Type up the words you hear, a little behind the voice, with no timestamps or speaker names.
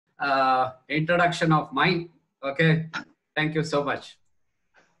introduction of mine. Okay, thank you so much.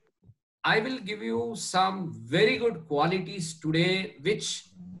 I will give you some very good qualities today which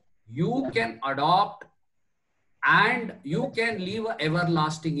you can adopt and you can leave an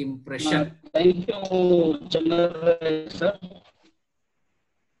everlasting impression. Thank you, Chandana sir.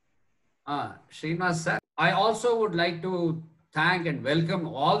 Srinivas sir, I also would like to thank and welcome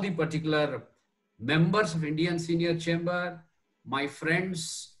all the particular members of Indian Senior Chamber, my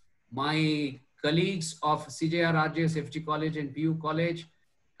friends, my colleagues of CJRRJS FG College and PU College.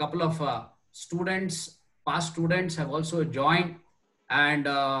 Couple of students, past students have also joined, and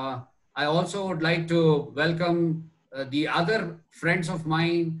I also would like to welcome the other friends of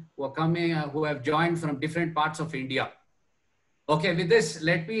mine who are coming, who have joined from different parts of India. Okay, with this,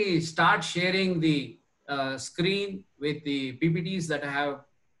 let me start sharing the screen with the PPTs that I have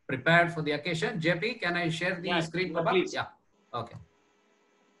prepared for the occasion. JP, can I share the screen? Please. Yeah, okay.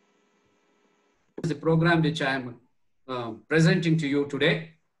 This is the program which I am presenting to you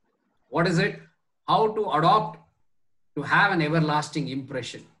today. What is it? How to adopt to have an everlasting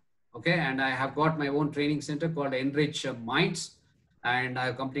impression. Okay, and I have got my own training center called Enrich Minds, and I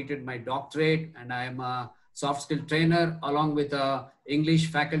have completed my doctorate, and I am a soft skill trainer along with English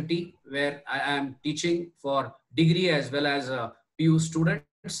faculty where I am teaching for degree as well as PU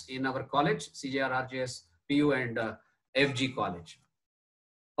students in our college, CJRRJS, PU and FG college.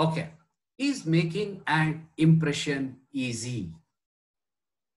 Okay, is making an impression easy?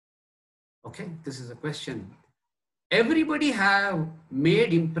 Okay, this is a question. Everybody have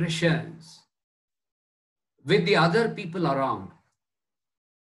made impressions with the other people around.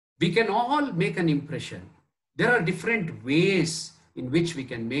 We can all make an impression. There are different ways in which we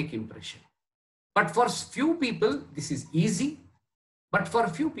can make impression. But for few people, this is easy. But for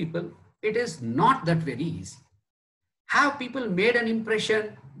few people, it is not that very easy. Have people made an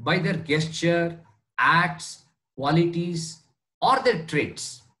impression by their gesture, acts, qualities, or their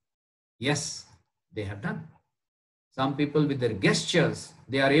traits? Yes, they have done. Some people with their gestures,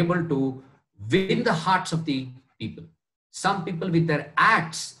 they are able to win the hearts of the people. Some people with their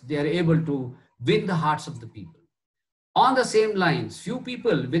acts, they are able to win the hearts of the people. On the same lines, few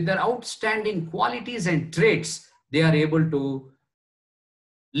people with their outstanding qualities and traits, they are able to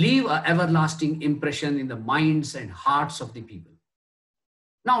leave an everlasting impression in the minds and hearts of the people.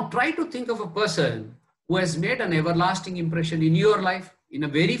 Now try to think of a person who has made an everlasting impression in your life in a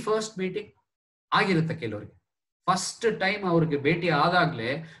very first meeting. ಆಗಿರುತ್ತೆ ಕೆಲವರಿಗೆ first time ಅವ್ರಿಗೆ ಭೇಟಿ ಆದಾಗಲೇ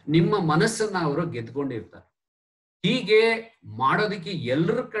ನಿಮ್ಮ ಮನಸ್ಸನ್ನ ಅವರು ಗೆದ್ಕೊಂಡಿರ್ತಾರೆ. ಹೀಗೆ ಮಾಡೋದಕ್ಕೆ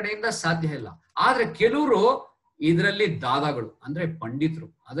ಎಲ್ಲರ ಕಡೆಯಿಂದ ಸಾಧ್ಯ ಇಲ್ಲ. ಆದ್ರೆ ಕೆಲವರು ಇದರಲ್ಲಿ ದಾದಾಗಳು ಅಂದ್ರೆ ಪಂಡಿತರು,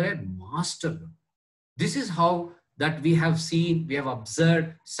 ಅಂದ್ರೆ ಮಾಸ್ಟರ್ಗಳು. This is how that we have seen, we have observed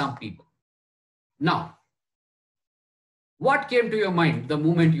some people. Now, what came to your mind the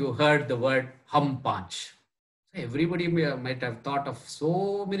moment you heard the word Panch? Everybody might have thought of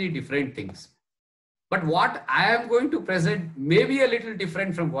so many different things. But what I am going to present may be a little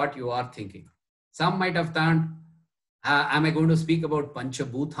different from what you are thinking. Some might have thought, am I going to speak about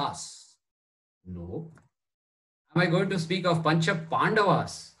Panchabhutas? No. Am I going to speak of Pancha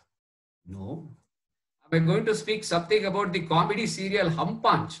Pandavas? No. Am I going to speak something about the comedy serial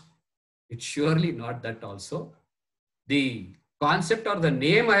Panch? It's surely not that also. The concept or the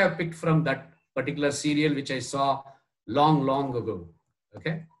name I have picked from that particular serial which I saw long ago.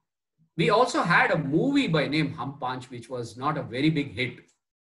 Okay. We also had a movie by name Panch, which was not a very big hit.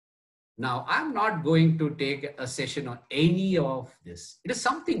 Now, I'm not going to take a session on any of this. It is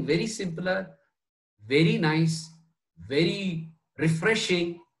something very simpler, very nice, very refreshing,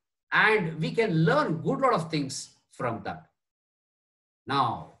 and we can learn good lot of things from that.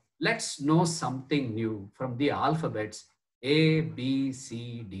 Now, let's know something new from the alphabets A, B,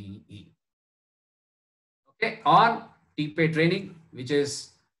 C, D, E. Okay, on TPA training, which is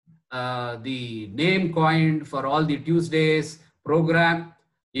the name coined for all the Tuesdays program,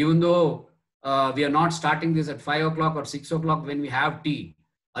 even though we are not starting this at 5 o'clock or 6 o'clock when we have tea,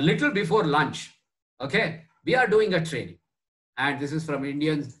 a little before lunch, okay, we are doing a training. And this is from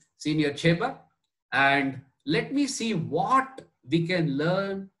Indian Senior Chamber. And let me see what we can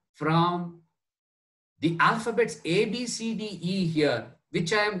learn from the alphabets A, B, C, D, E here,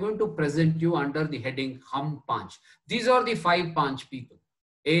 which I am going to present you under the heading Panch. These are the 5 Panch people.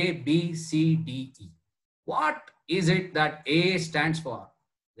 A, B, C, D, E. What is it that A stands for?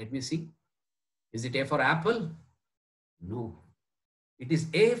 Let me see. Is it A for apple? No. It is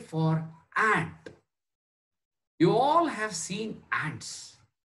A for ant. You all have seen ants.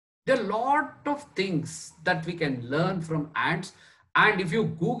 There are a lot of things that we can learn from ants. And if you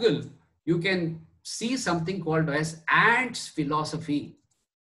Google, you can see something called as ants philosophy.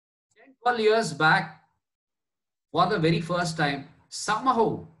 12 years back, for the very first time,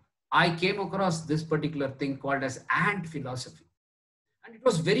 somehow I came across this particular thing called as ant philosophy. And it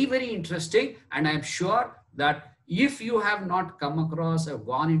was very, very interesting. And I'm sure that if you have not come across or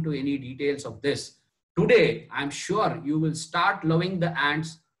gone into any details of this, today, I'm sure you will start loving the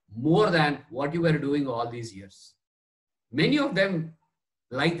ants more than what you were doing all these years. Many of them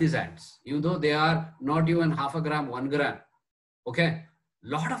like these ants, even though they are not even half a gram, 1 gram. Okay.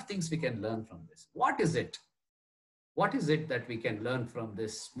 Lot of things we can learn from this. What is it? What is it that we can learn from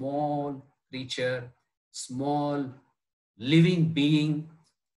this small creature, small living being,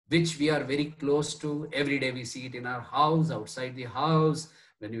 which we are very close to? Every day we see it in our house, outside the house,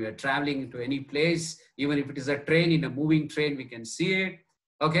 when we are traveling to any place, even if it is a train, in a moving train, we can see it.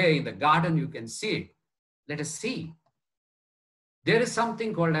 Okay, in the garden, you can see it. Let us see. There is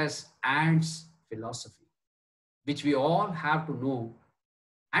something called as ants philosophy, which we all have to know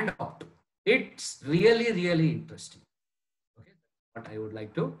and adopt. It's really, really interesting. Okay, what I would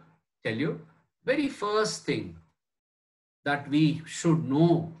like to tell you. Very first thing that we should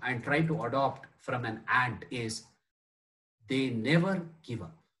know and try to adopt from an ant is they never give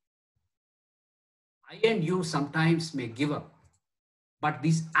up. I and you sometimes may give up, but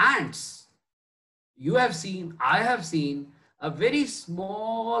these ants, you have seen, I have seen, a very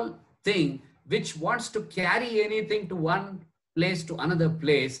small thing which wants to carry anything to one place to another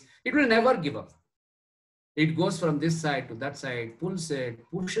place, it will never give up. It goes from this side to that side, pulls it,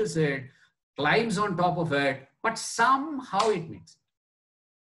 pushes it, climbs on top of it, but somehow it makes it.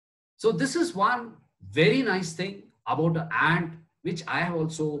 So this is one very nice thing about an ant, which I have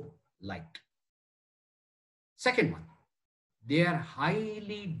also liked. Second one, they are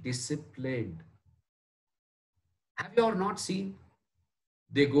highly disciplined. Have you all not seen?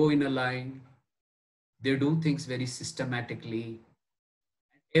 They go in a line, they do things very systematically.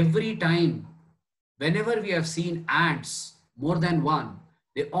 Every time, whenever we have seen ants, more than one,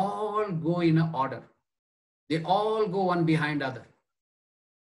 they all go in an order. They all go one behind other,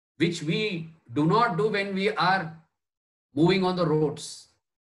 which we do not do when we are moving on the roads.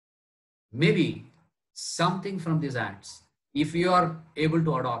 Maybe something from these ants, if you are able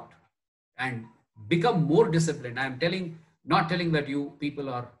to adopt and become more disciplined. I am not telling that you people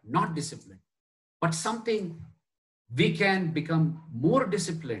are not disciplined, but something we can become more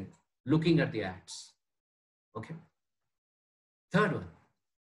disciplined looking at the ants. Okay. Third one,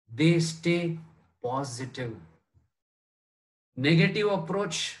 they stay positive. Negative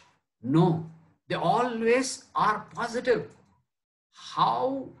approach, no. They always are positive.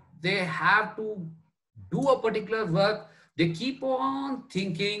 How they have to do a particular work, they keep on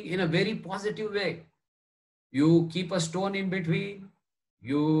thinking in a very positive way. You keep a stone in between,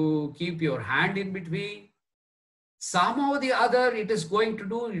 you keep your hand in between. Somehow or the other, it is going to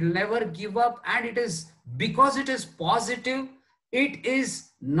do, it will never give up, and it is because it is positive, it is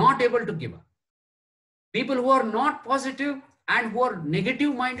not able to give up. People who are not positive and who are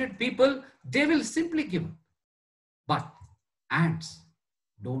negative minded people, they will simply give up. But ants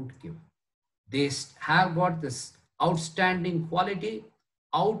don't give up. They have got this outstanding quality,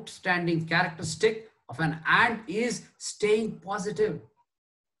 outstanding characteristic of an ant is staying positive.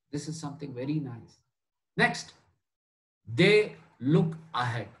 This is something very nice. Next, they look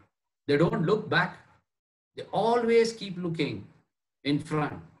ahead. They don't look back. They always keep looking in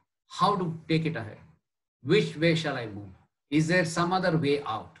front. How to take it ahead? Which way shall I move? Is there some other way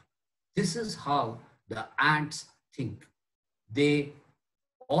out? This is how the ants think. They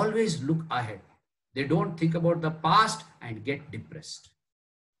always look ahead. They don't think about the past and get depressed,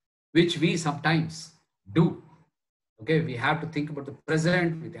 which we sometimes do. Okay, we have to think about the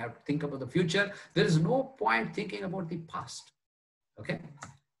present, we have to think about the future. There is no point thinking about the past. Okay.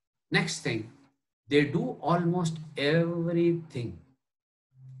 Next thing, they do almost everything.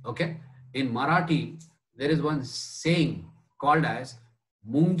 Okay. In Marathi, there is one saying called as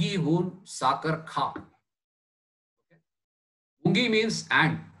Mungi hun sakar kha. Okay. Mungi means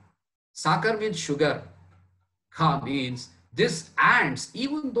ant. Sakar means sugar. Kha means these ants,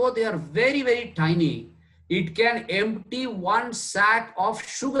 even though they are very, very tiny, it can empty one sack of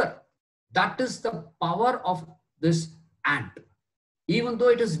sugar. That is the power of this ant. Even though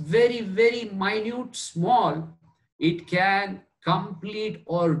it is very, very minute, small, it can complete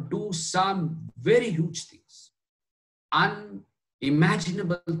or do some very huge things,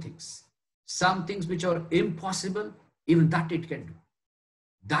 unimaginable things, some things which are impossible, even that it can do.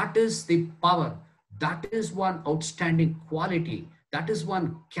 That is the power. That is one outstanding quality. That is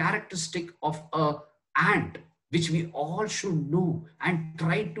one characteristic of an ant, which we all should know and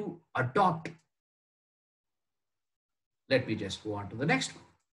try to adopt. Let me just go on to the next one.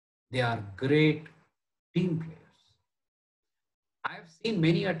 They are great team players. I've seen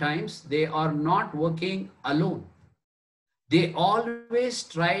many a times they are not working alone. They always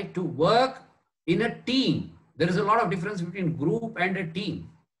try to work in a team. There is a lot of difference between group and a team.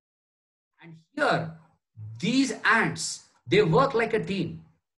 And here, these ants, they work like a team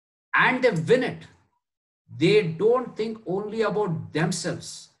and they win it. They don't think only about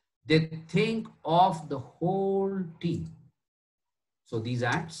themselves. They think of the whole team. So these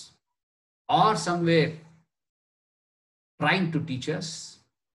ants are somewhere trying to teach us,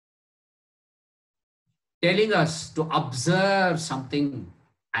 telling us to observe something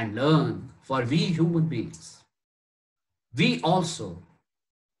and learn. For we human beings, we also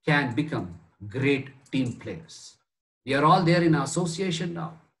can become great team players. We are all there in association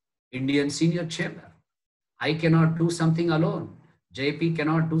now, Indian Senior Chamber. I cannot do something alone. JP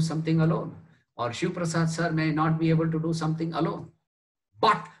cannot do something alone. Or Shiv Prasad sir may not be able to do something alone.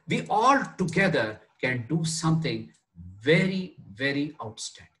 But we all together can do something very, very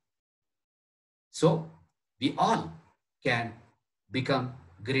outstanding. So we all can become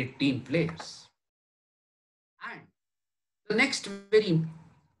great team players. And the next very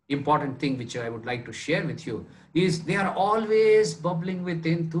important thing which I would like to share with you is they are always bubbling with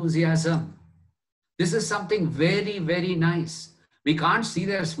enthusiasm. This is something very, very nice. We can't see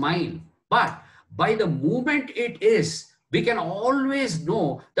their smile, but by the moment it is, we can always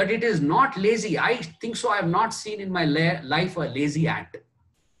know that it is not lazy. I think so. I have not seen in my life a lazy ant.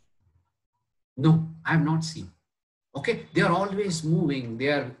 No, I have not seen. Okay, they are always moving, they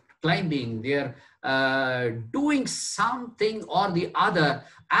are climbing, they are doing something or the other,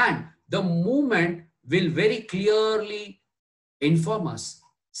 and the movement will very clearly inform us,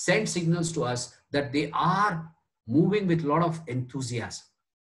 send signals to us that they are moving with a lot of enthusiasm.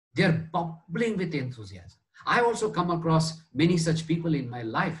 They are bubbling with enthusiasm. I also come across many such people in my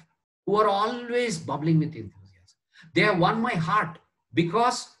life who are always bubbling with enthusiasm. They have won my heart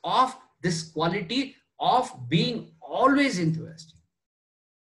because of this quality of being always enthusiastic.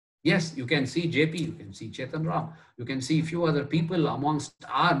 Yes, you can see JP, you can see Chetan Ram, you can see a few other people amongst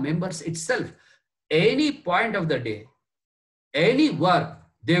our members itself. Any point of the day, any work,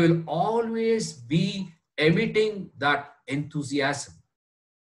 they will always be emitting that enthusiasm.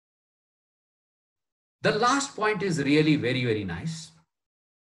 The last point is really very, very nice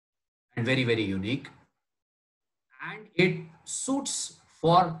and very, very unique. And it suits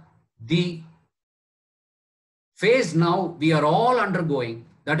for the phase now we are all undergoing,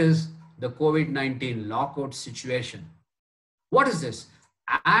 that is the COVID-19 lockout situation. What is this?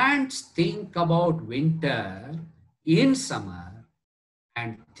 Ants think about winter in summer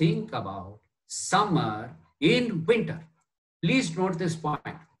and think about summer in winter. Please note this point.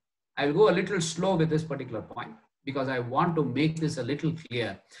 I will go a little slow with this particular point because I want to make this a little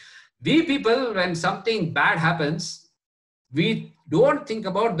clear. We people, when something bad happens, we don't think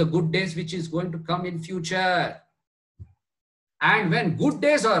about the good days which is going to come in future. And when good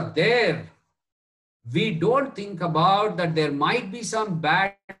days are there, we don't think about that there might be some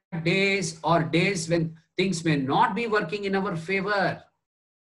bad days or days when things may not be working in our favor.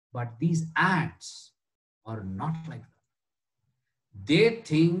 But these ants are not like that. They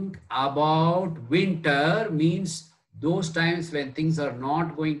think about winter means those times when things are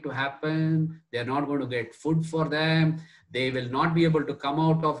not going to happen, they're not going to get food for them, they will not be able to come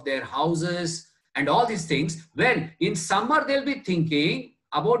out of their houses and all these things. When in summer they'll be thinking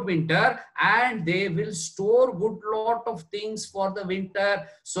about winter and they will store good lot of things for the winter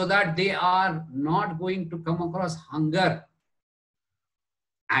so that they are not going to come across hunger.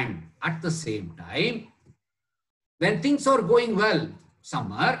 And at the same time, when things are going well,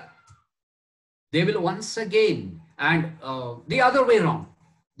 summer, they will once again, and the other way around,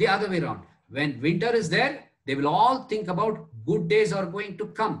 when winter is there, they will all think about good days are going to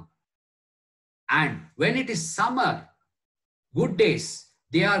come. And when it is summer, good days,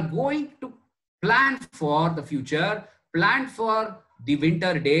 they are going to plan for the future, plan for the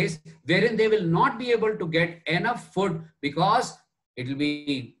winter days, wherein they will not be able to get enough food because it will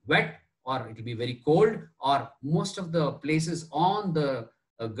be wet or it will be very cold, or most of the places on the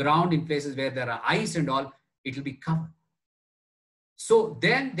ground, in places where there are ice and all, it will be covered. So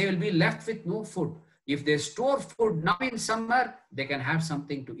then they will be left with no food. If they store food now in summer, they can have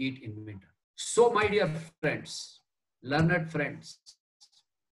something to eat in winter. So my dear friends, learned friends,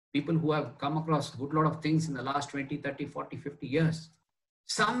 people who have come across good lot of things in the last 20, 30, 40, 50 years,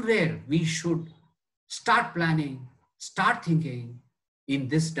 somewhere we should start planning, start thinking in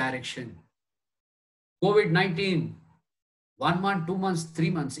this direction. COVID-19, 1 month, 2 months, 3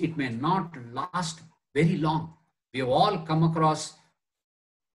 months, it may not last very long. We have all come across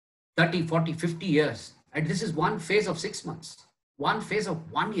 30, 40, 50 years. And this is one phase of 6 months, one phase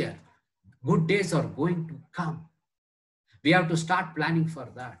of 1 year. Good days are going to come. We have to start planning for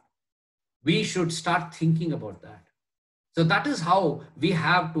that. We should start thinking about that. So that is how we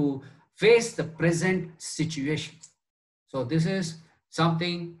have to face the present situation. So this is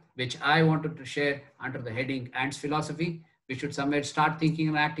something which I wanted to share under the heading Ants Philosophy. We should somewhere start thinking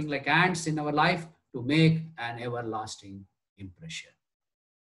and acting like ants in our life to make an everlasting impression.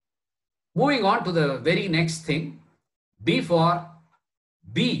 Moving on to the very next thing, B for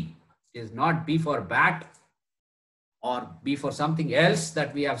B is not B for bat or B for something else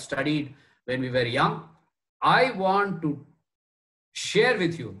that we have studied when we were young. I want to share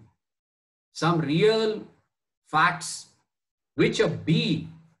with you some real facts which a bee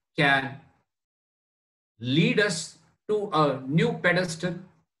can lead us to a new pedestal,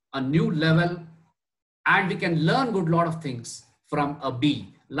 a new level, and we can learn good lot of things from a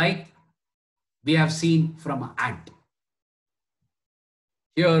bee, like we have seen from an ant.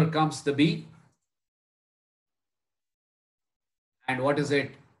 Here comes the bee. And what is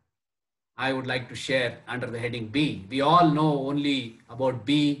it I would like to share under the heading B? We all know only about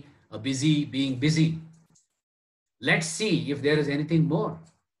bee, a busy, being busy. Let's see if there is anything more.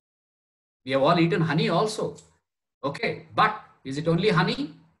 We have all eaten honey also. Okay, but is it only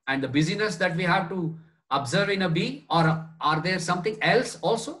honey and the busyness that we have to observe in a bee, or are there something else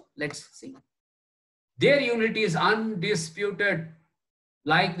also? Let's see. Their unity is undisputed.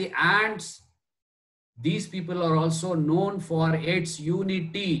 Like the ants, these people are also known for its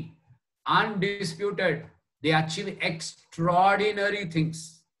unity, undisputed. They achieve extraordinary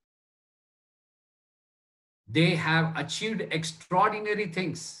things. They have achieved extraordinary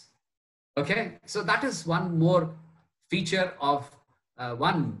things. Okay, so that is one more feature of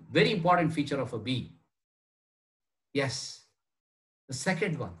one very important feature of a bee. Yes, the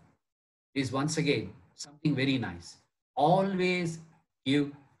second one is once again something very nice. Always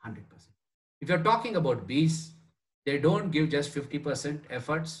give 100%. If you're talking about bees, they don't give just 50%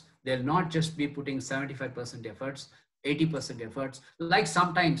 efforts. They'll not just be putting 75% efforts, 80% efforts, like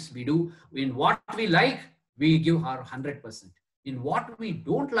sometimes we do. In what we like, we give our 100%. In what we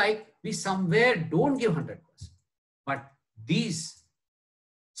don't like, we somewhere don't give 100%. But these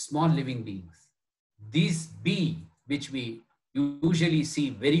small living beings, these bee, which we usually see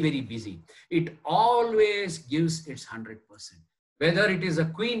very, very busy, it always gives its 100%. Whether it is a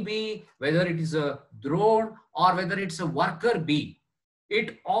queen bee, whether it is a drone, or whether it's a worker bee,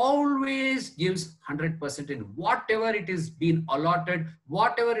 it always gives 100% in whatever it is been allotted,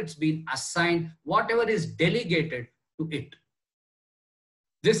 whatever it's been assigned, whatever is delegated to it.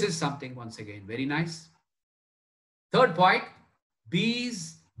 This is something, once again, very nice. Third point,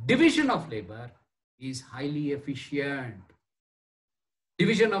 bees' division of labor is highly efficient.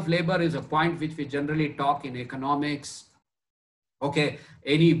 Division of labor is a point which we generally talk in economics. Okay,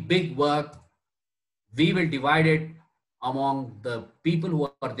 any big work, we will divide it among the people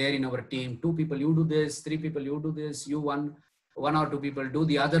who are there in our team. 2 people, you do this, 3 people, you do this, you one or 2 people do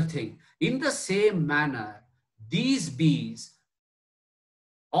the other thing. In the same manner, these bees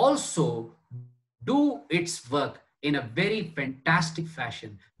also do its work in a very fantastic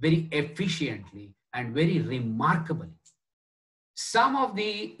fashion, very efficiently and very remarkably.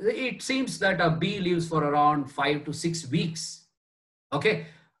 It seems that a bee lives for around 5 to 6 weeks. Okay,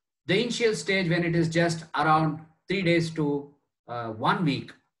 the initial stage, when it is just around 3 days to 1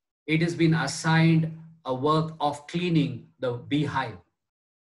 week, it has been assigned a work of cleaning the beehive.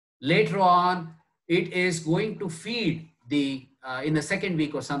 Later on, it is going to feed the, in the second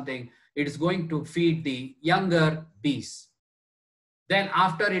week or something, it is going to feed the younger bees. Then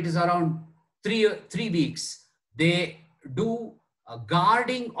after it is around 3 weeks, they do a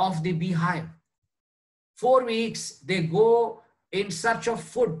guarding of the beehive. 4 weeks, they go in search of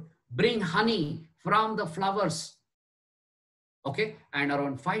food, bring honey from the flowers. Okay, and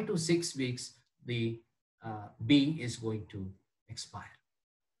around 5 to 6 weeks, the bee is going to expire.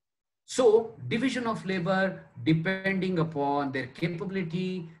 So division of labor, depending upon their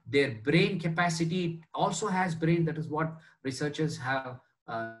capability, their brain capacity, also has brain. That is what researchers have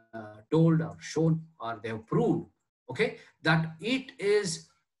told or shown, or they have proved, okay, that it is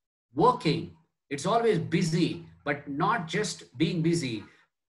working. It's always busy, but not just being busy.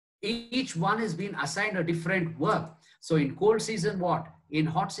 Each one has been assigned a different work. So in cold season, what? In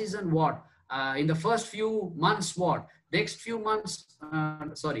hot season, what? In the first few months, what? Next few months,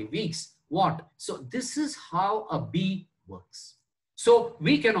 weeks, what? So this is how a bee works. So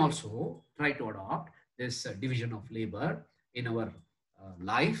we can also try to adopt this division of labor in our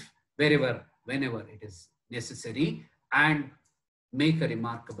life, whenever it is necessary. And make a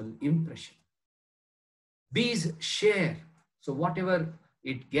remarkable impression. Bees share. So whatever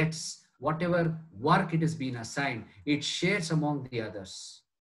it gets, whatever work it has been assigned, it shares among the others.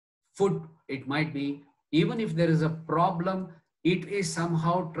 Food, it might be, even if there is a problem, it is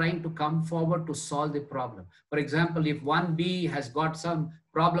somehow trying to come forward to solve the problem. For example, if one bee has got some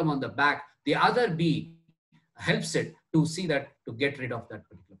problem on the back, the other bee helps it to see that, to get rid of that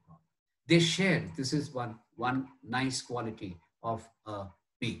particular problem. They share. This is one nice quality of a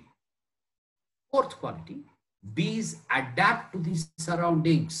bee. Fourth quality, bees adapt to the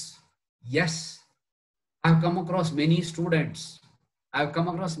surroundings. Yes, I've come across many students. I've come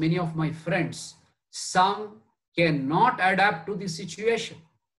across many of my friends. Some cannot adapt to the situation.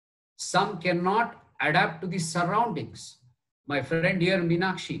 Some cannot adapt to the surroundings. My friend here,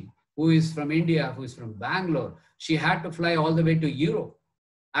 Meenakshi, who is from India, who is from Bangalore, she had to fly all the way to Europe.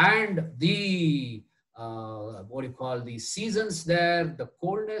 And the, what do you call, the seasons there, the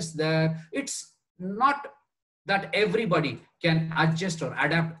coldness there, it's not that everybody can adjust or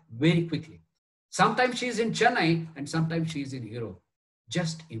adapt very quickly. Sometimes she is in Chennai and sometimes she is in Europe.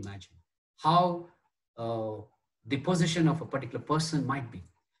 Just imagine how the position of a particular person might be.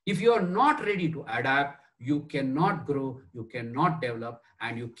 If you are not ready to adapt, you cannot grow, you cannot develop,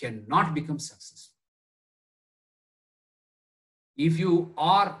 and you cannot become successful. If you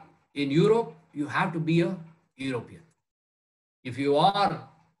are in Europe, you have to be a European. If you are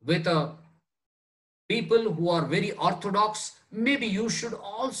with a people who are very orthodox, maybe you should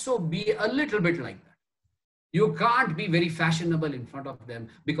also be a little bit like that. You can't be very fashionable in front of them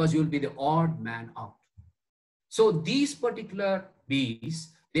because you'll be the odd man out. So these particular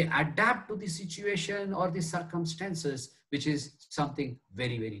bees, they adapt to the situation or the circumstances, which is something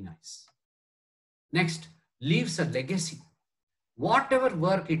very, very nice. Next, leaves a legacy. Whatever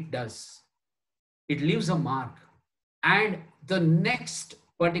work it does, it leaves a mark. And the next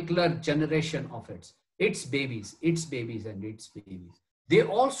particular generation of its babies, and its babies, they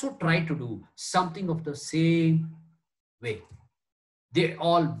also try to do something of the same way. They're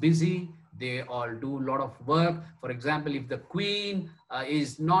all busy. They all do a lot of work. For example, if the queen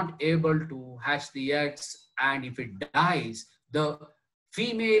is not able to hatch the eggs, and if it dies, the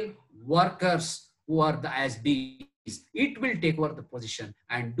female workers who are as bees, it will take over the position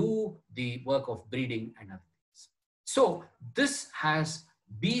and do the work of breeding and other things. So this has,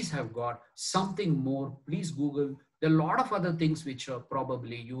 bees have got something more. Please Google. There are a lot of other things which are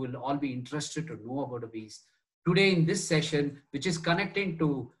probably you will all be interested to know about the bees. Today in this session, which is connecting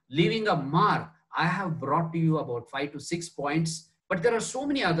to leaving a mark, I have brought to you about 5 to 6 points, but there are so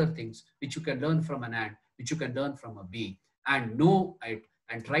many other things which you can learn from an ant, which you can learn from a bee, and know it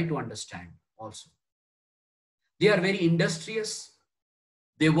and try to understand also. They are very industrious.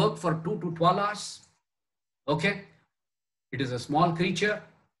 They work for 2 to 12 hours. Okay. It is a small creature.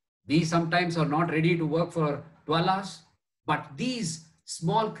 Bees sometimes are not ready to work for 12 hours, but these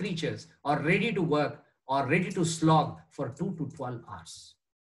small creatures are ready to work or ready to slog for 2 to 12 hours.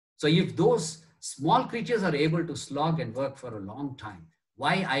 So if those small creatures are able to slog and work for a long time,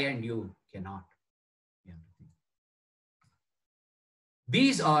 why I and you cannot? Yeah.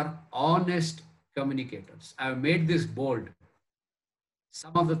 Bees are honest communicators. I have made this bold.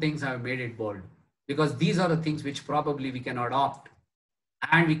 Some of the things I have made it bold because these are the things which probably we can adopt,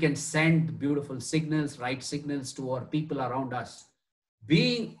 and we can send beautiful signals, right signals to our people around us.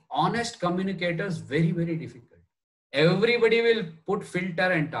 Being honest communicators, very, very difficult. Everybody will put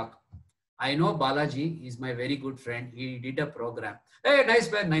filter and talk. I know Balaji is my very good friend. He did a program. Hey, nice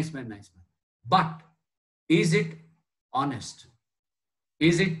man, nice man, nice man. But is it honest?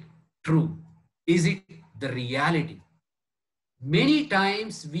 Is it true? Is it the reality? Many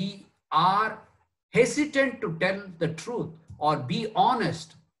times we are hesitant to tell the truth or be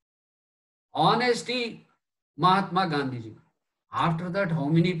honest. Honesty, Mahatma Gandhiji. After that, how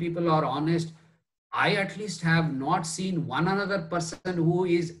many people are honest? I at least have not seen one another person who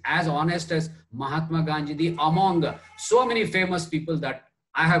is as honest as Mahatma Gandhi among so many famous people that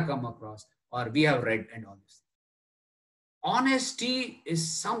I have come across or we have read and all this. Honesty is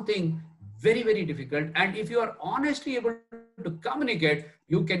something very, very difficult. And if you are honestly able to communicate,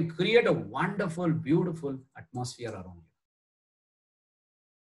 you can create a wonderful, beautiful atmosphere around you.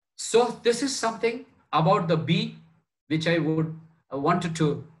 So this is something about the bee, which I wanted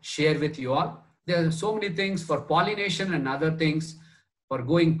to share with you all. There are so many things for pollination and other things for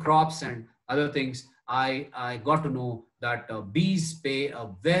growing crops and other things. I got to know that bees play a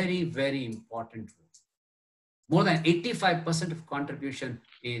very, very important role. More than 85% of contribution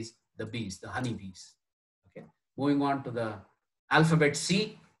is the bees, the honey bees. Okay. Moving on to the alphabet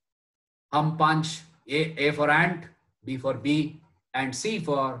C, Panch, A for ant, B for bee, and C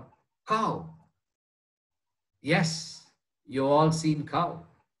for cow. Yes, you all seen cow.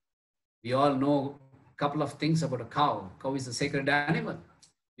 We all know a couple of things about a cow. Cow is a sacred animal.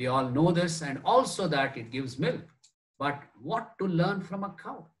 We all know this, and also that it gives milk. But what to learn from a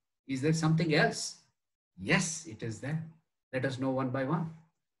cow? Is there something else? Yes, it is there. Let us know one by one.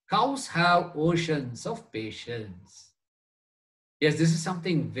 Cows have oceans of patience. Yes, this is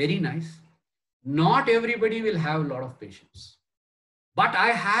something very nice. Not everybody will have a lot of patience. But I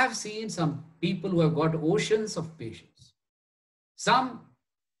have seen some people who have got oceans of patience. Some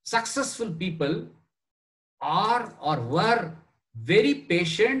successful people are or were very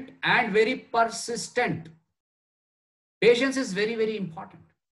patient and very persistent. Patience is very, very important.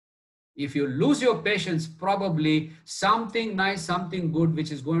 If you lose your patience, probably something nice, something good,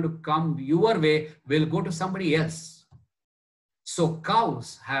 which is going to come your way, will go to somebody else. So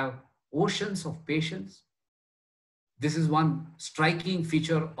cows have oceans of patience. This is one striking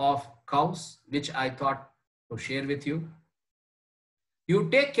feature of cows, which I thought to share with you. You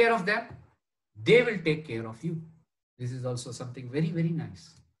take care of them, they will take care of you. This is also something very, very nice.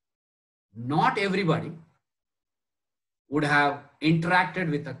 Not everybody would have interacted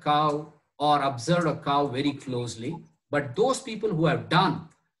with a cow or observed a cow very closely, but those people who have done,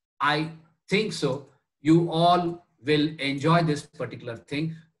 I think so, you all will enjoy this particular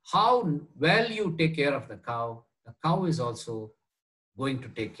thing. How well you take care of the cow is also going to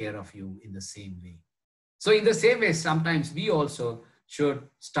take care of you in the same way. So in the same way, sometimes we also should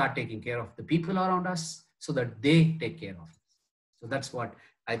start taking care of the people around us so that they take care of us. So that's what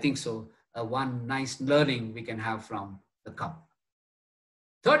I think so. One nice learning we can have from the cow.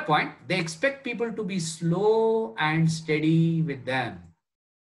 Third point, they expect people to be slow and steady with them.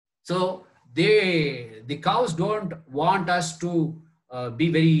 So the cows don't want us to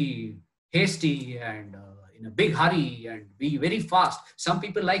be very hasty and in a big hurry and be very fast. Some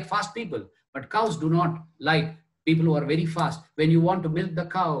people like fast people, but cows do not like people who are very fast. When you want to milk the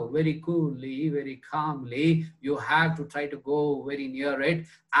cow very coolly, very calmly, you have to try to go very near it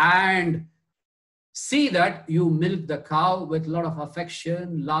and see that you milk the cow with a lot of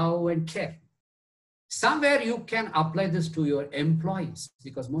affection, love, and care. Somewhere you can apply this to your employees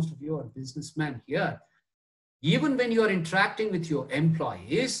because most of you are businessmen here. Even when you are interacting with your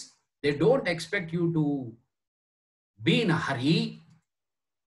employees, they don't expect you to be in a hurry,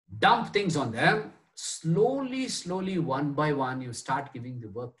 dump things on them. Slowly, slowly, one by one, you start giving the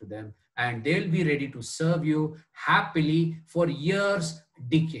work to them and they'll be ready to serve you happily for years,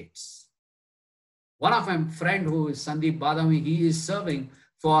 decades. One of my friend who is Sandeep Badami, he is serving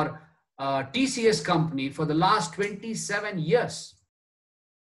for TCS company for the last 27 years.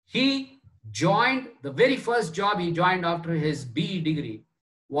 He joined, the very first job he joined after his BE degree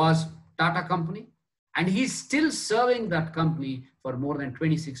was Tata company, and he's still serving that company for more than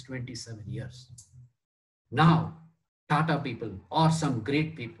 26, 27 years. Now, Tata people or some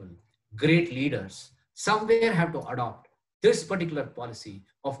great people, great leaders, somewhere have to adopt this particular policy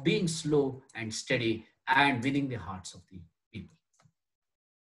of being slow and steady and winning the hearts of the people.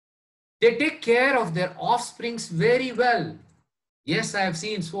 They take care of their offsprings very well. Yes, I have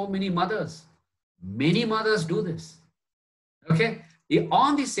seen so many mothers. Many mothers do this. Okay.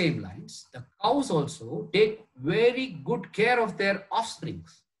 On the same lines, the cows also take very good care of their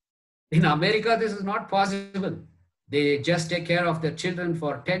offsprings. In America, this is not possible. They just take care of their children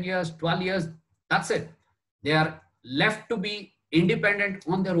for 10 years, 12 years. That's it. They are left to be independent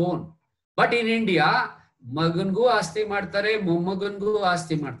on their own. But in India, ಮಗನ್ಗೂ ಆಸ್ತಿ ಮಾಡ್ತಾರೆ, ಮೊಮ್ಮಗನ್ಗೂ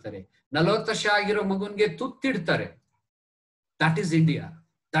ಆಸ್ತಿ ಮಾಡ್ತಾರೆ, 40 ವರ್ಷ ಆಗಿರೋ ಮಗನ್ಗೆ ತುತ್ತಿಡ್ತಾರೆ. That is India.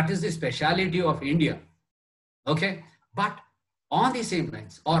 That is the speciality of India. Okay. But on the same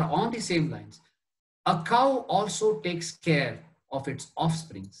lines, a cow also takes care of its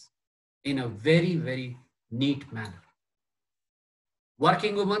offsprings in a very, very neat manner.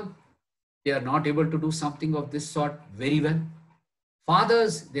 Working women, they are not able to do something of this sort very well.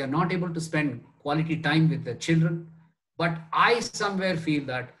 Fathers, they are not able to spend quality time with their children. But I somewhere feel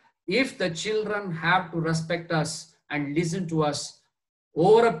that if the children have to respect us and listen to us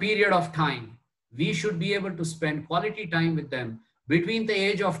over a period of time, we should be able to spend quality time with them between the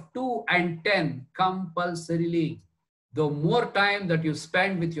age of 2 and 10 compulsorily. The more time that you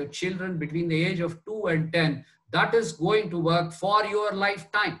spend with your children between the age of 2 and 10, that is going to work for your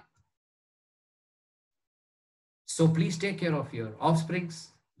lifetime. So please take care of your offsprings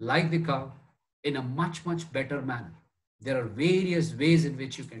like the cow in a much, much better manner. There are various ways in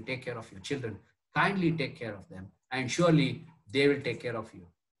which you can take care of your children. Kindly take care of them and surely they will take care of you.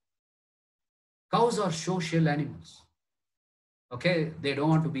 Cows are social animals. Okay, they don't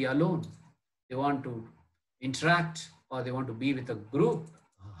want to be alone. They want to interact or they want to be with a group,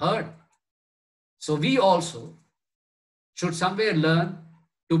 a herd. So we also should somewhere learn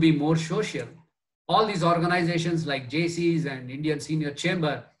to be more social. All these organizations like JCs and Indian Senior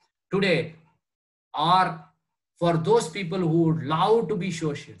Chamber today are for those people who would love to be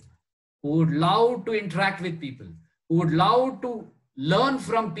social, who would love to interact with people, who would love to learn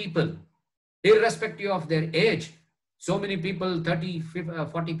from people, irrespective of their age. So many people, 30,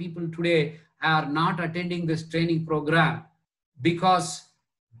 40 people today are not attending this training program because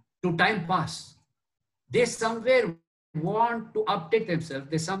to time pass. They somewhere want to update themselves.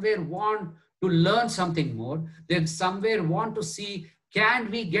 They somewhere want to learn something more. They somewhere want to see, can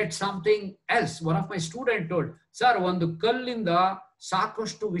we get something else? One of my students told, sir, ಒಂದು ಕಲ್ಲಿಂದ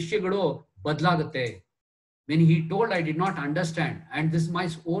ಸಾಕಷ್ಟು ವಿಷಯಗಳು ಬದಲಾಗುತ್ತೆ. When he told, I did not understand. And this is my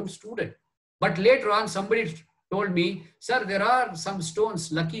own student. But later on, somebody told me, sir, there are some stones,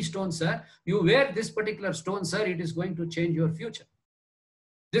 lucky stones, sir. You wear this particular stone, sir, it is going to change your future.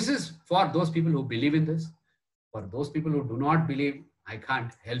 This is for those people who believe in this. For those people who do not believe, I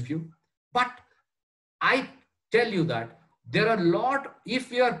can't help you. But I tell you that there are a lot,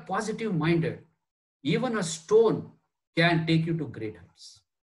 if you are positive minded, even a stone can take you to great heights.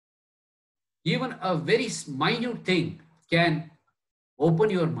 Even a very minute thing can open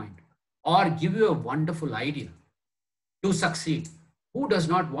your mind or give you a wonderful idea to succeed. Who does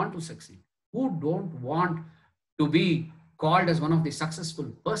not want to succeed? Who don't want to be called as one of the successful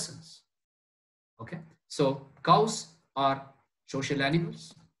persons? Okay, so cows are social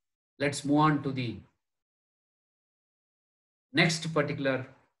animals. Let's move on to the next particular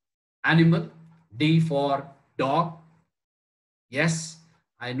animal, D for dog. Yes,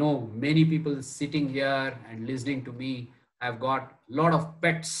 I know many people sitting here and listening to me have got a lot of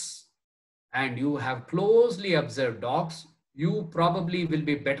pets, and you have closely observed dogs. You probably will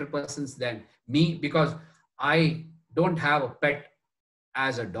be better persons than me because I don't have a pet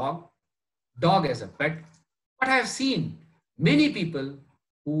as a dog as a pet. But I have seen many people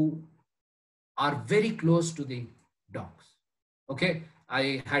who are very close to the dogs. Okay,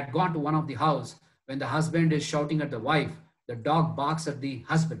 I had gone to one of the house. When the husband is shouting at the wife, the dog barks at the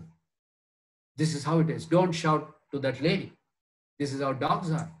husband. This is how it is. Don't shout to that lady. This is how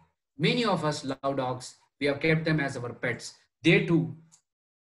dogs are. Many of us love dogs. We have kept them as our pets. They too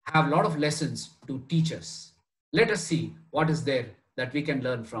have a lot of lessons to teach us. Let us see what is there that we can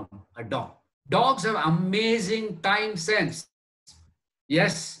learn from a dog. Dogs have amazing time sense.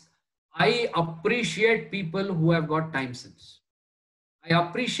 Yes, I appreciate people who have got time sense. I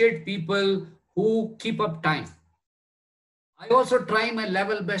appreciate people who keep up time. I also try my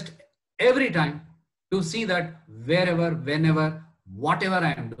level best every time to see that wherever, whenever, whatever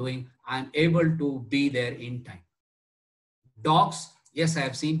I am doing, I am able to be there in time. Dogs, yes, I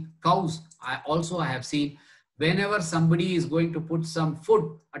have seen. Cows, I have seen. Whenever somebody is going to put some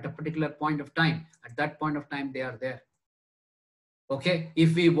food at a particular point of time, at that point of time, they are there. Okay,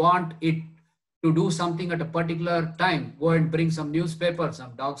 if we want it to do something at a particular time, go and bring some newspaper.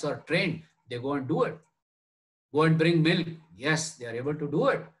 Some dogs are trained. They go and do it. Go and bring milk. Yes, they are able to do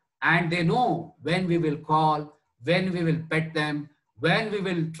it. And they know when we will call, when we will pet them, when we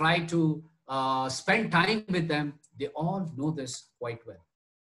will try to spend time with them. They all know this quite well.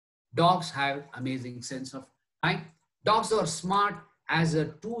 Dogs have amazing sense of time. Dogs are smart as a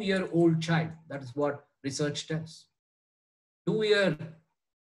 2-year-old child. That is what research tells. 2-year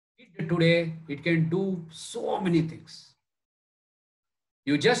kid today, it can do so many things.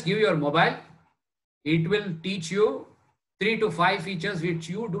 You just give your mobile, it will teach you 3 to 5 features which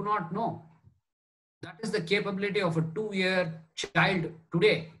you do not know. That is the capability of a 2-year child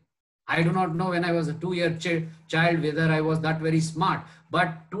today. I do not know when I was a 2-year child whether I was that very smart.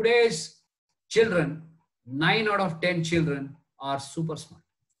 But today's children, 9 out of 10 children are super smart.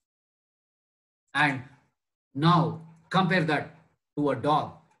 And now compare that to a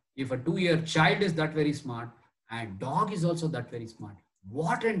dog. If a 2-year child is that very smart and dog is also that very smart,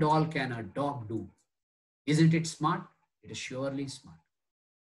 what and all can a dog do? Isn't it smart? It is surely smart.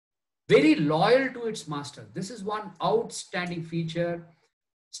 Very loyal to its master. This is one outstanding feature,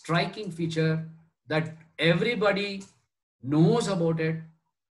 striking feature that everybody knows about it.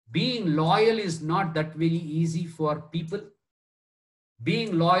 Being loyal is not that very easy for people.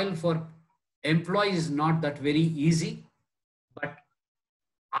 Being loyal for employees is not that very easy. But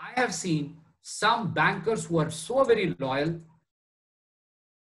I have seen some bankers who are so very loyal.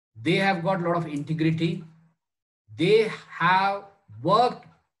 They have got a lot of integrity. They have worked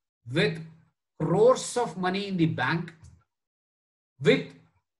with crores of money in the bank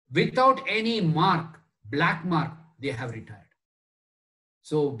without any mark, black mark, they have retired.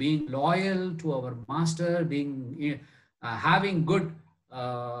 So being loyal to our master, being having good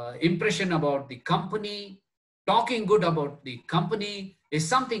impression about the company, talking good about the company is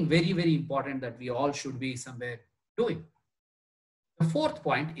something very, very important that we all should be somewhere doing. The fourth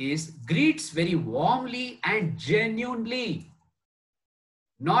point is greets very warmly and genuinely,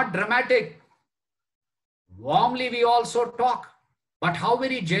 not dramatic. Warmly we also talk, but how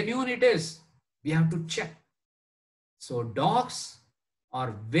very genuine it is, we have to check. So dogs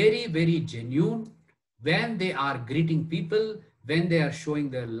are very, very genuine when they are greeting people, when they are showing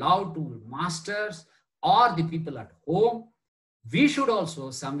their love to masters or the people at home. We should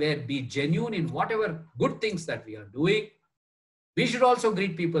also somewhere be genuine in whatever good things that we are doing. We should also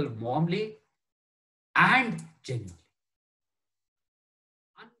greet people warmly and genuinely.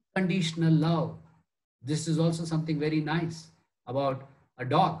 Unconditional love. This is also something very nice about a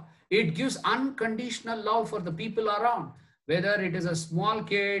dog. It gives unconditional love for the people around, whether it is a small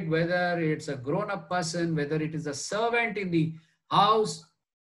kid, whether it's a grown-up person, whether it is a servant in the house,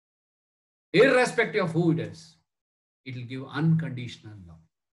 irrespective of who it is, it will give unconditional love.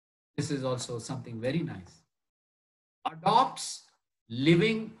 This is also something very nice. Adopts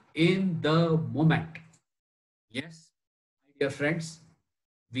living in the moment. Yes, my dear friends,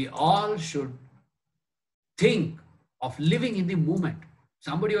 we all should think of living in the moment.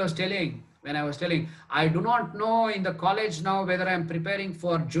 Somebody was telling, when I was telling, I do not know in the college now whether I'm preparing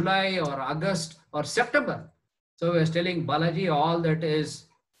for July or August or September. So I was telling Balaji, all that is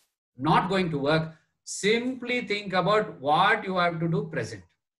not going to work. Simply think about what you have to do present.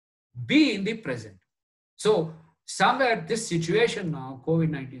 Be in the present. So somewhere this situation now,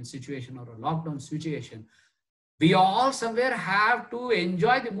 COVID-19 situation or a lockdown situation, we all somewhere have to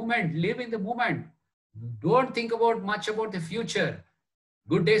enjoy the moment, live in the moment. Don't think about much about the future.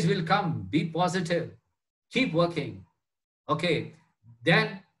 Good days will come. Be positive. Keep working. Okay.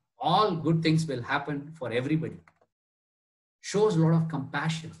 Then all good things will happen for everybody. Shows a lot of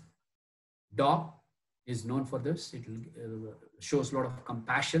compassion. Dog is known for this. It shows a lot of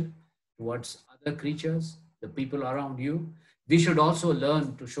compassion towards other creatures, the people around you. We should also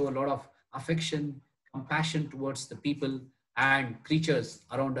learn to show a lot of affection, compassion towards the people and creatures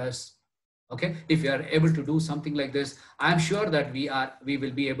around us. Okay, if we are able to do something like this, I'm sure that we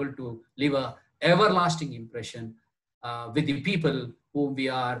will be able to leave a everlasting impression with the people whom we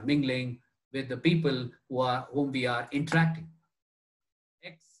are mingling, with the people whom we are interacting.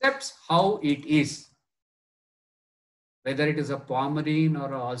 Accepts how it is, whether it is a Pomeranian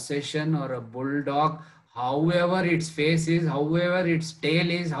or a Alsatian or a bulldog, however its face is, however its tail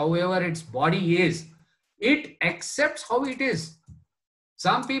is, however its body is, it accepts how it is.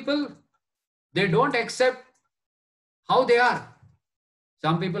 Some people, they don't accept how they are.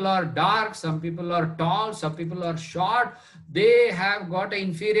 Some people are dark, some people are tall, some people are short. They have got an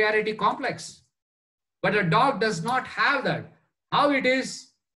inferiority complex. But a dog does not have that. How it is,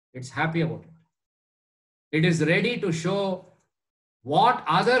 it's happy about it. It is ready to show what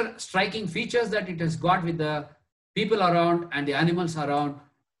other striking features that it has got with the people around and the animals around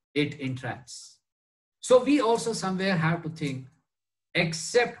it interacts. So we also somewhere have to think,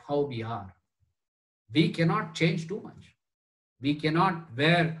 accept how we are. We cannot change too much. We cannot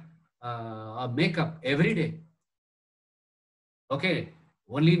wear a makeup every day. Okay,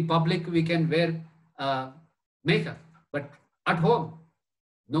 only in public we can wear makeup, but at home,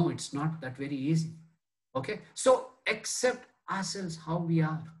 no, it's not that very easy. Okay, so accept ourselves how we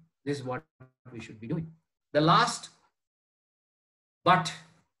are. This is what we should be doing. The last, but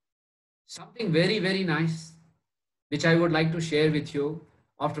something very, very nice, which I would like to share with you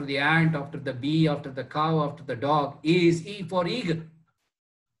after the ant, after the bee, after the cow, after the dog, is E for eagle.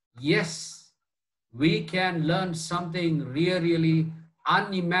 Yes, we can learn something really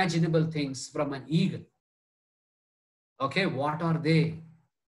unimaginable things from an eagle. Okay, what are they?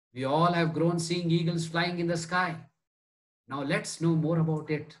 We all have grown seeing eagles flying in the sky. Now let's know more about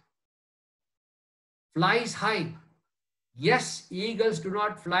it. Flies high. Yes, eagles do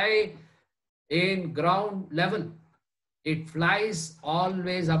not fly in ground level. It flies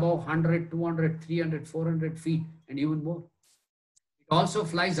always above 100, 200, 300, 400 feet and even more. It also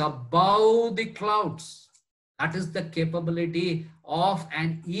flies above the clouds. That is the capability of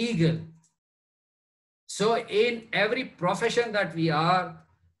an eagle. So in every profession that we are,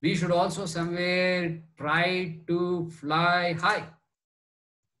 we should also somewhere try to fly high.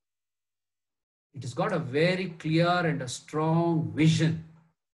 It has got a very clear and a strong vision.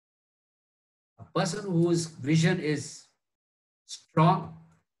 A person whose vision is strong,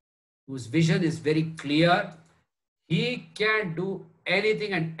 whose vision is very clear, he can do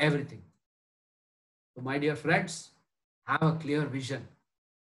anything and everything. So my dear friends, have a clear vision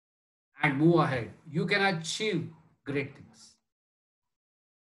and move ahead. You can achieve great things.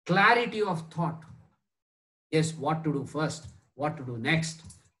 Clarity of thought. Yes, what to do first, what to do next,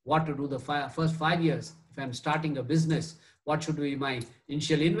 what to do the first 5 years. If I'm starting a business, what should be my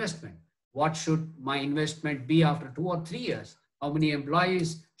initial investment? What should my investment be after 2 or 3 years? How many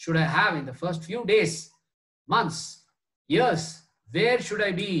employees should I have in the first few days, months, years? Where should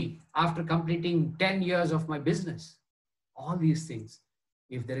I be after completing 10 years of my business? All these things.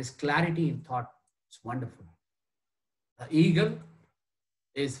 If there is clarity in thought, it's wonderful. The eagle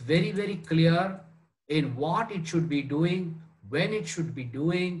is very, very clear in what it should be doing, when it should be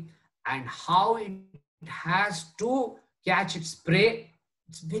doing, and how it has to catch its prey.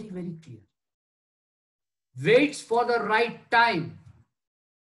 It's very, very clear. Waits for the right time.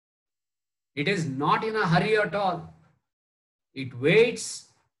 It is not in a hurry at all. It waits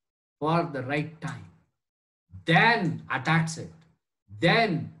for the right time. Then attacks it.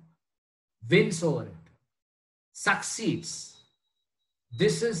 Then wins over it. Succeeds.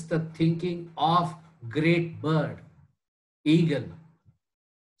 This is the thinking of great bird, eagle.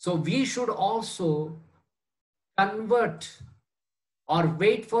 So we should also convert or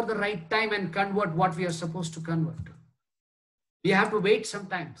wait for the right time and convert what we are supposed to convert. We have to wait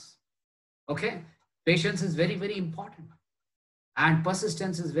sometimes. Okay? Patience is very, very important. And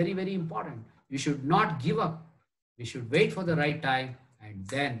persistence is very, very important. We should not give up. We should wait for the right time and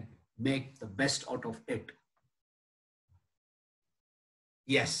then make the best out of it.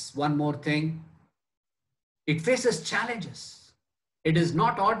 Yes, one more thing. It faces challenges. It is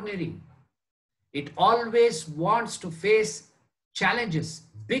not ordinary. It always wants to face challenges,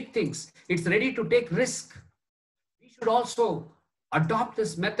 big things. It's ready to take risk. We should also adopt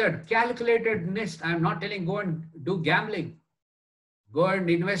this method, calculated risk. I'm not telling go and do gambling. Go and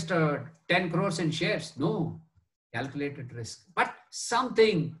invest 10 crores in shares. No, calculated risk. But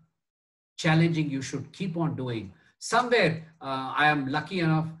something challenging you should keep on doing. Somewhere I am lucky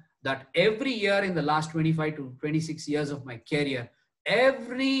enough that every year in the last 25 to 26 years of my career,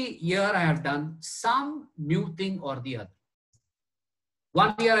 every year I have done some new thing or the other.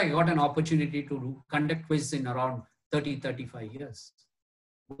 One year I got an opportunity to conduct quiz in around 30, 35 years.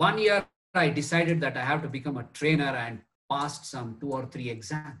 One year I decided that I have to become a trainer and passed some 2 or 3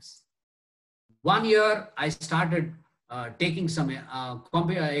 exams. One year I started taking some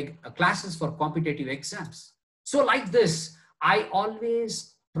classes for competitive exams. So like this, I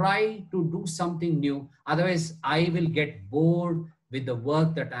always try to do something new. Otherwise, I will get bored with the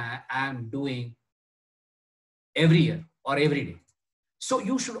work that I am doing every year or every day. So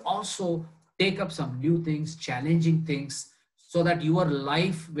you should also take up some new things, challenging things, so that your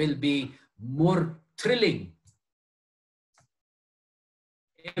life will be more thrilling.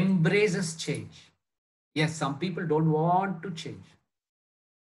 Embraces change. Yes, some people don't want to change.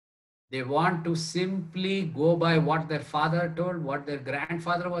 They want to simply go by what their father told, what their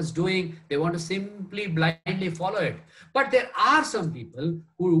grandfather was doing. They want to simply blindly follow it. But there are some people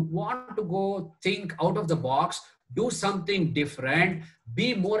who want to go think out of the box, do something different,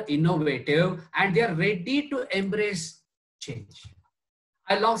 be more innovative, and they are ready to embrace change.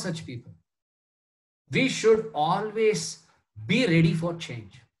 I love such people. We should always be ready for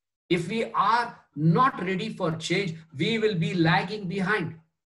change. If we are not ready for change, we will be lagging behind.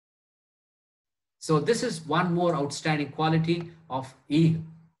 So this is one more outstanding quality of eagle.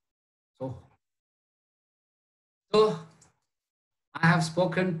 So I have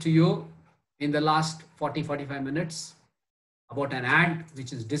spoken to you in the last 40-45 minutes about an ant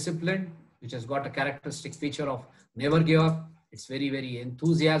which is disciplined, which has got a characteristic feature of never give up. It's very, very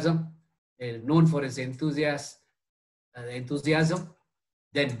enthusiasm, known for its enthusiasm.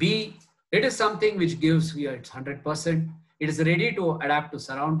 Then B, it is something which gives you its 100%. It is ready to adapt to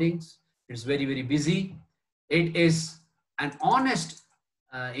surroundings. It's very, very busy. It is an honest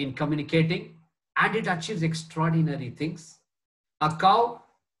in communicating, and it achieves extraordinary things. A cow,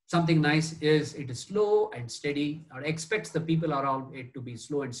 something nice is it is slow and steady, or expects the people around it to be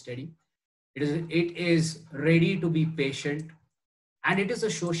slow and steady. It is ready to be patient, and it is a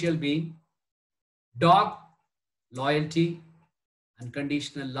social being. Dog, loyalty,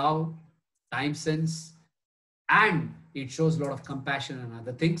 unconditional love, time sense, and it shows a lot of compassion and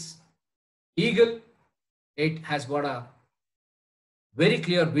other things. Eagle, it has got a very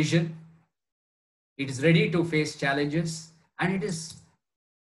clear vision. It is ready to face challenges, and it is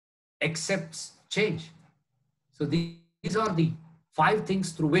accepts change. So these are the 5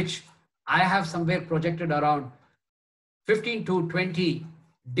 things through which I have somewhere projected around 15 to 20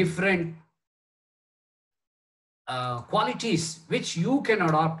 different qualities which you can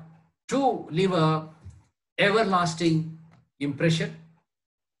adopt to leave a everlasting impression.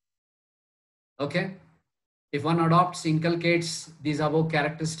 Okay. If one adopts, inculcates these above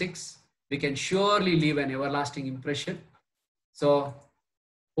characteristics, we can surely leave an everlasting impression. So,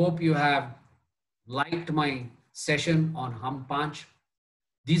 hope you have liked my session on Panch.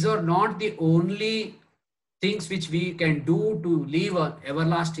 These are not the only things which we can do to leave an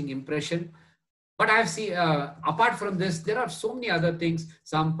everlasting impression. But I have seen, apart from this, there are so many other things.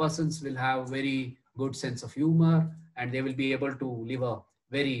 Some persons will have very good sense of humor and they will be able to leave a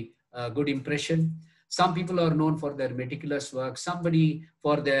very good impression. Some people are known for their meticulous work, somebody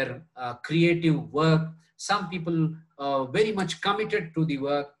for their creative work. Some people very much committed to the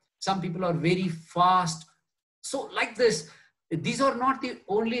work. Some people are very fast. So like this, these are not the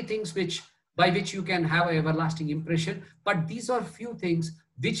only things which by which you can have an everlasting impression, but these are few things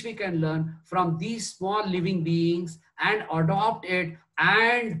which we can learn from these small living beings and adopt it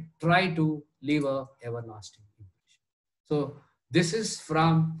and try to leave a everlasting impression. So this is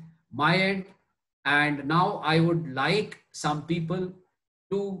from my end. And now I would like some people,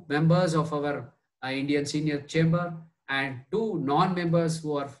 two members of our Indian Senior Chamber and two non-members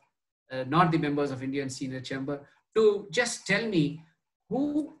who are not the members of Indian Senior Chamber, to just tell me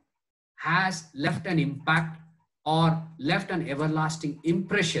who has left an impact or left an everlasting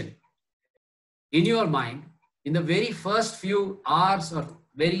impression in your mind in the very first few hours or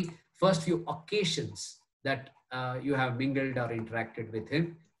very first few occasions that you have mingled or interacted with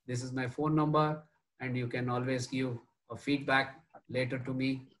him. This is my phone number, and you can always give a feedback later to me,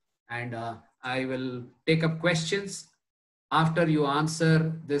 and I will take up questions after you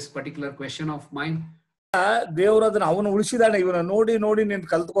answer this particular question of mine. ದೇವರು ಅದನ್ನ ಅವನು ಉಳಿಸಿದಾನೆ, ಇವನ ನೋಡಿ ನೋಡಿ ನೀನು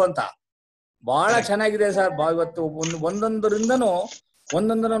ಕಲ್ತ್ಕೊ ಅಂತ. ಬಹಳ ಚೆನ್ನಾಗಿದೆ ಸರ್. ಇವತ್ತು ಒಂದೊಂದರಿಂದನೂ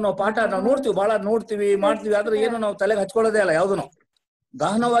ನಾವು ಪಾಠ ನಾವು ನೋಡ್ತೀವಿ, ಬಹಳ ನೋಡ್ತೀವಿ, ಮಾಡ್ತೀವಿ, ಆದ್ರೆ ಏನು ನಾವು ತಲೆಗೆ ಹಚ್ಕೊಳ್ಳೋದೇ ಅಲ್ಲ, ಯಾವ್ದನು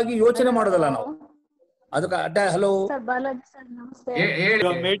ಗಹನವಾಗಿ ಯೋಚನೆ ಮಾಡೋದಲ್ಲ ನಾವು. ಅದಕ್ಕೆ ಅಡ್ಡ. ಹಲೋ ಸರ್, ಬಾಲಾಜಿ ಸರ್, ನಮಸ್ತೆ. You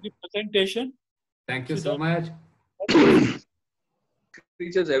have made the presentation. Thank you so much.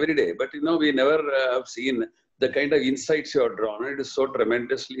 Teachers every day, but we never have seen the kind of insights you have drawn. It is so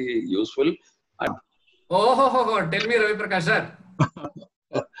tremendously useful. Tell me, Jayaprakash sir.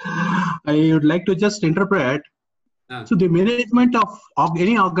 I would like to just interpret. So the management of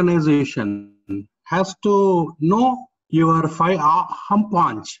any organization has to know your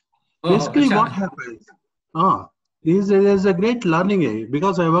Panch. Basically, what happens? This is a great learning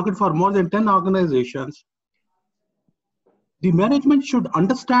because I worked for more than 10 organizations. The management should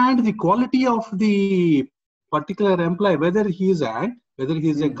understand the quality of the particular employee, whether he is an ant, whether he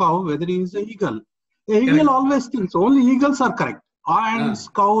is a cow, whether he is an eagle. An eagle always thinks only eagles are correct. Ants,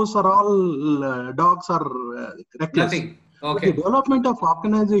 cows are all, dogs are reckless. Nothing. Okay. But the development of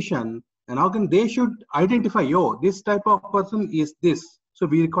organization, they should identify, this type of person is this. So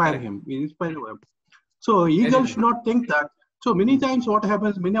we require him, we inspire him. So eagles should not think that. So many times what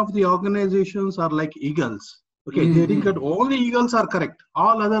happens, many of the organizations are like eagles. Okay, they think that only eagles are correct,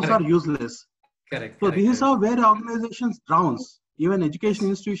 all others are useless. Correct. So this is how where organizations drowns. Even education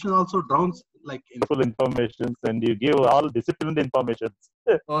institution also drowns like full information, and you give all disciplined information.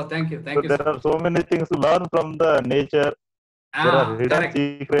 Oh, thank you. Thank you. There are so many things to learn from the nature. There are hidden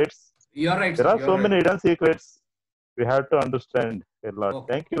secrets. You're right. There are so many hidden secrets. We have to understand a lot. Okay.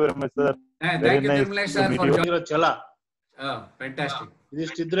 Thank you very much, sir. Thank you, Nirmalesh sir, for joining. ಛಲ Fantastic.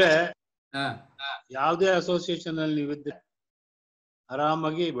 ಇದಿಷ್ಟಿದ್ರೆ ಯಾವುದೇ association ಅಲ್ಲಿ ನೀವಿದ್ರೆ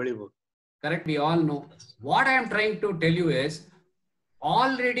ಆರಾಮಾಗಿ ಬೆಳಿಬಹುದು. Correct. We all know. What I am trying to tell you is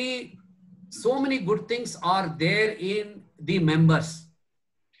already so many good things are there in the members.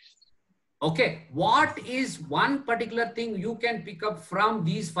 Okay. What is one particular thing you can pick up from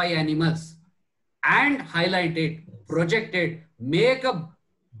these 5 animals and highlight it, project it, make a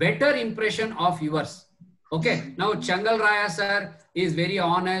better impression of yours? Okay. Now, Changal Raya sir is very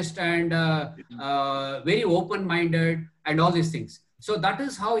honest and very open-minded and all these things. So that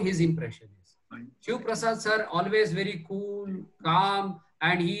is how his impression is. Shiv Prasad sir, always very cool, calm,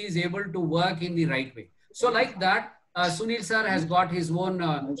 and he is able to work in the right way. So like that, Sunil sir has got his own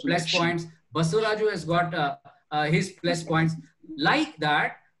plus points. Basuraju has got his plus points. Like that,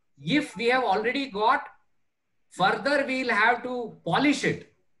 if we have already got, further we'll have to polish it.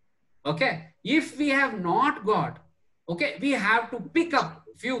 Okay. If we have not got, okay, we have to pick up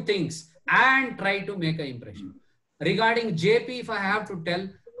few things and try to make an impression. Regarding JP, if I have to tell,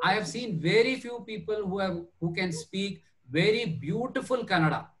 I have seen very few people who can speak very beautiful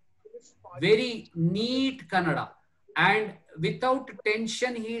Kannada, very neat Kannada, and without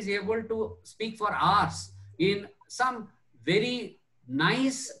tension, he is able to speak for hours in some very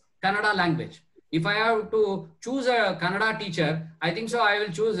nice Kannada language. If I have to choose a Kannada teacher, I think so I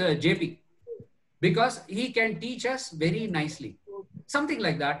will choose JP, because he can teach us very nicely. something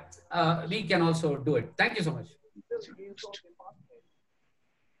like that. We can also do it. Thank you so much.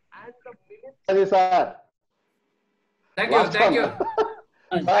 Sir. Thank you. Thank you.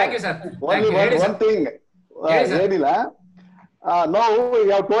 Thank you, sir. Only one thing. Now we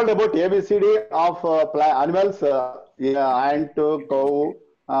have told about ABCD of animals, ant, cow,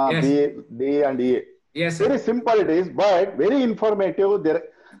 bee and E. Yes, sir. Very simple it is, but very informative. There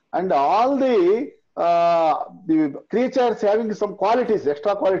and all the creatures having some qualities,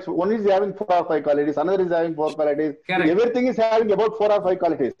 extra qualities. One is having 4 or 5 qualities, another is having 4 qualities. Correct. Everything is having about 4 or 5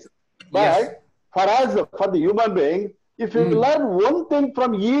 qualities. But Yes. for us, for the human being, if you learn one thing from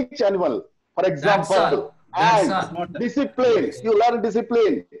each animal, for example, and discipline, you learn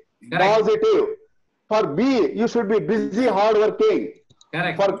discipline, positive. For bee, you should be busy, hardworking.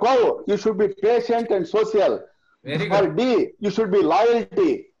 Correct. For cow, you should be patient and social. Very For good. D, you should be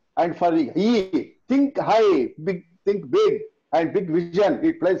loyalty. And for E, think high, think big, and big vision,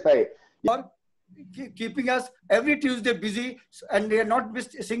 it plays high. For keeping us every Tuesday busy, and they are not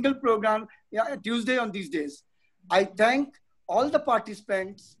missed a single program Tuesday on these days. I thank all the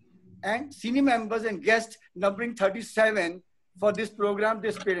participants and senior members and guests numbering 37 for this program,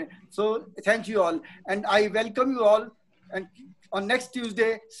 this period. So thank you all. And I welcome you all and on next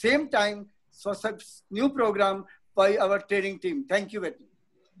Tuesday, same time, for such new program by our training team. Thank you very much.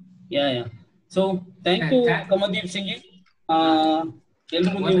 Yeah. So thank you, Kamaldeep Singh ji.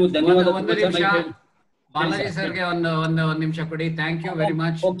 ಎಲ್ರಿಗೂ ನೀವು ಧನ್ಯವಾದ. Balaji sir ge ಒಂದು ನಿಮಿಷ ಕೊಡಿ. Thank you very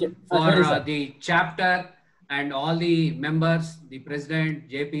much for the chapter and all the members, the president,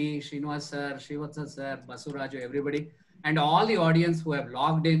 JP, Srinivas sir, Srivatsa sir, Basuraju, everybody, and all the audience who have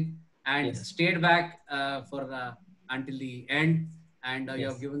logged in and stayed back for until the end, and you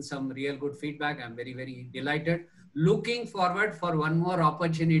have given some real good feedback. I'm very, very delighted. Looking forward for one more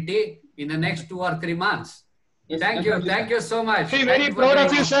opportunity in the next 2 or 3 months. Thank you. Thank you so much. Very proud of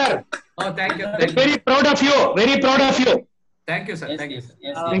you, sir. Oh, thank you. Very proud of you. Very proud of you. Thank you, sir. Thank you, sir.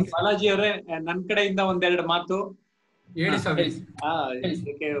 Balaji ಅವರೇ, ನನ್ನ ಕಡೆಯಿಂದ ಒಂದೆರಡು ಮಾತು ಹೇಳಿ ಸ್ವಾಮಿ.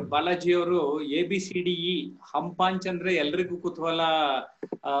 ಬಾಲಾಜಿ ಅವರು ABCDE ಹಂಪಾಂಚ್ ಅಂದ್ರೆ ಎಲ್ರಿಗೂ ಕುತೂಹಲ,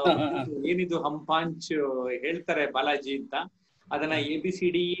 ಏನಿದು ಹಂಪಾಂಚ್ ಹೇಳ್ತಾರೆ ಬಾಲಾಜಿ ಅಂತ. ಅದನ್ನ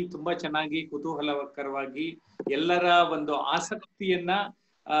ABCDE ತುಂಬಾ ಚೆನ್ನಾಗಿ ಕುತೂಹಲಕರವಾಗಿ ಎಲ್ಲರ ಒಂದು ಆಸಕ್ತಿಯನ್ನ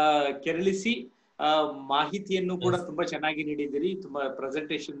ಕೆರಳಿಸಿ ಮಾಹಿತಿಯನ್ನು ಕೂಡ ತುಂಬಾ ಚೆನ್ನಾಗಿ ನೀಡಿದ್ದೀರಿ. ತುಂಬಾ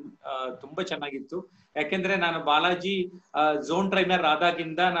ಪ್ರೆಸೆಂಟೇಶನ್ ತುಂಬಾ ಚೆನ್ನಾಗಿತ್ತು. ಯಾಕೆಂದ್ರೆ ನಾನು ಬಾಲಾಜಿ ಝೋನ್ ಟ್ರೈನರ್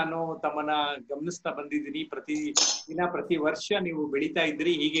ಆದಾಗಿಂದ ನಾನು ತಮ್ಮನ್ನ ಗಮನಿಸ್ತಾ ಬಂದಿದ್ದೀನಿ. ಪ್ರತಿ ವರ್ಷ ನೀವು ಬೆಳೀತಾ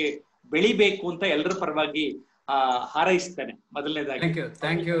ಇದ್ರಿ. ಹೀಗೆ ಬೆಳಿಬೇಕು ಅಂತ ಎಲ್ಲರ ಪರವಾಗಿ ಹಾರೈಸ್ತೇನೆ. ಮೊದಲನೇದಾಗಿ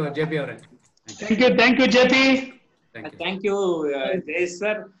ಥ್ಯಾಂಕ್ ಯು JP ಅವರೇ. Thank you JP. Thank you Jayesh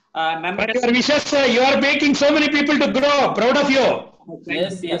sir. Your wishes, you are making so many people to grow. Proud of you.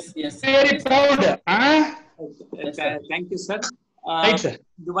 Yes. Very proud. Thank you sir.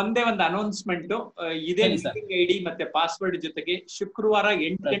 ಒಂದೇ ಒಂದು ಅನೌನ್ಸ್ಮೆಂಟ್, ಇದೇ ಮೀಟಿಂಗ್ ಐಡಿ ಮತ್ತೆ password ಜೊತೆಗೆ ಶುಕ್ರವಾರ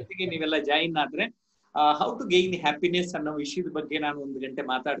 8 ಗಂಟೆಗೆ ನೀವೆಲ್ಲ join ಆದ್ರೆ how to gain happiness ಅನ್ನೋ ವಿಷಯದ ಬಗ್ಗೆ ನಾನು 1 ಗಂಟೆ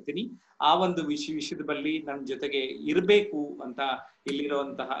ಮಾತಾಡ್ತೀನಿ. ಆ ಒಂದು ವಿಷಯದ ಬಗ್ಗೆ ನನ್ನ ಜೊತೆಗೆ ಇರಬೇಕು ಅಂತ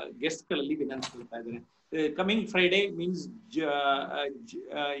ಇಲ್ಲಿರುವಂತಹ ಗೆಸ್ಟ್ ಗಳಲ್ಲಿ ವಿನಂತಿಸ್ತಾ ಇದ್ದೇನೆ. ಕಮಿಂಗ್ ಫ್ರೈಡೆ ಮೀನ್ಸ್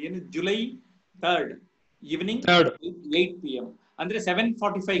ಏನು July 3rd ಈವ್ನಿಂಗ್ 8 PM ಅಂದ್ರೆ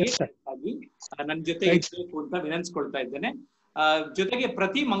 7:45 ಆಗಿ ನನ್ನ ಜೊತೆ ಇರಬೇಕು ಅಂತ ವಿನಂತಿಸ್ಕೊಳ್ತಾ ಇದ್ದೇನೆ. ಜೊತೆಗೆ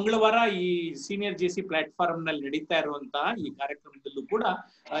ಪ್ರತಿ ಮಂಗಳವಾರ ಈ ಸೀನಿಯರ್ JC ಪ್ಲಾಟ್ಫಾರ್ಮ್ ನಲ್ಲಿ ನಡೀತಾ ಇರುವಂತಹ ಈ ಕಾರ್ಯಕ್ರಮದಲ್ಲೂ ಕೂಡ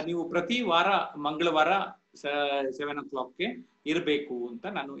ನೀವು ಪ್ರತಿ ವಾರ ಮಂಗಳವಾರ 7 o'clock ಇರಬೇಕು ಅಂತ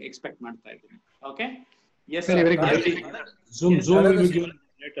ನಾನು ಎಕ್ಸ್ಪೆಕ್ಟ್ ಮಾಡ್ತಾ ಇದ್ದೀನಿ. ಓಕೆ, ಎಸ್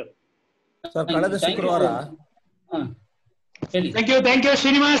ಸರ್, ಕಳೆದ ಶುಕ್ರವಾರ thank you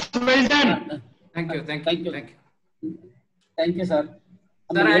Srinivas, well done. Thank you sir.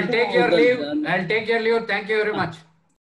 Sir, I'll take your leave. Thank you very much.